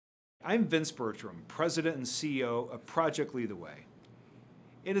I'm Vince Bertram, President and CEO of Project Lead the Way.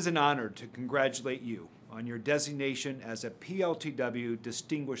 It is an honor to congratulate you on your designation as a PLTW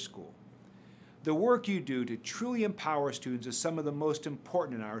Distinguished School. The work you do to truly empower students is some of the most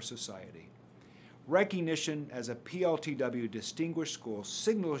important in our society. Recognition as a PLTW Distinguished School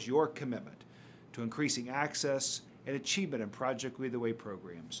signals your commitment to increasing access and achievement in Project Lead the Way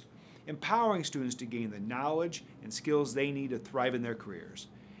programs, empowering students to gain the knowledge and skills they need to thrive in their careers,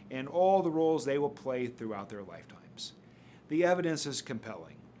 and all the roles they will play throughout their lifetimes. The evidence is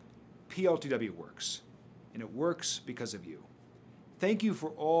compelling. PLTW works, and it works because of you. Thank you for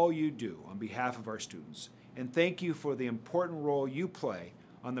all you do on behalf of our students, and thank you for the important role you play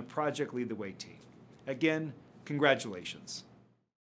on the Project Lead the Way team. Again, congratulations.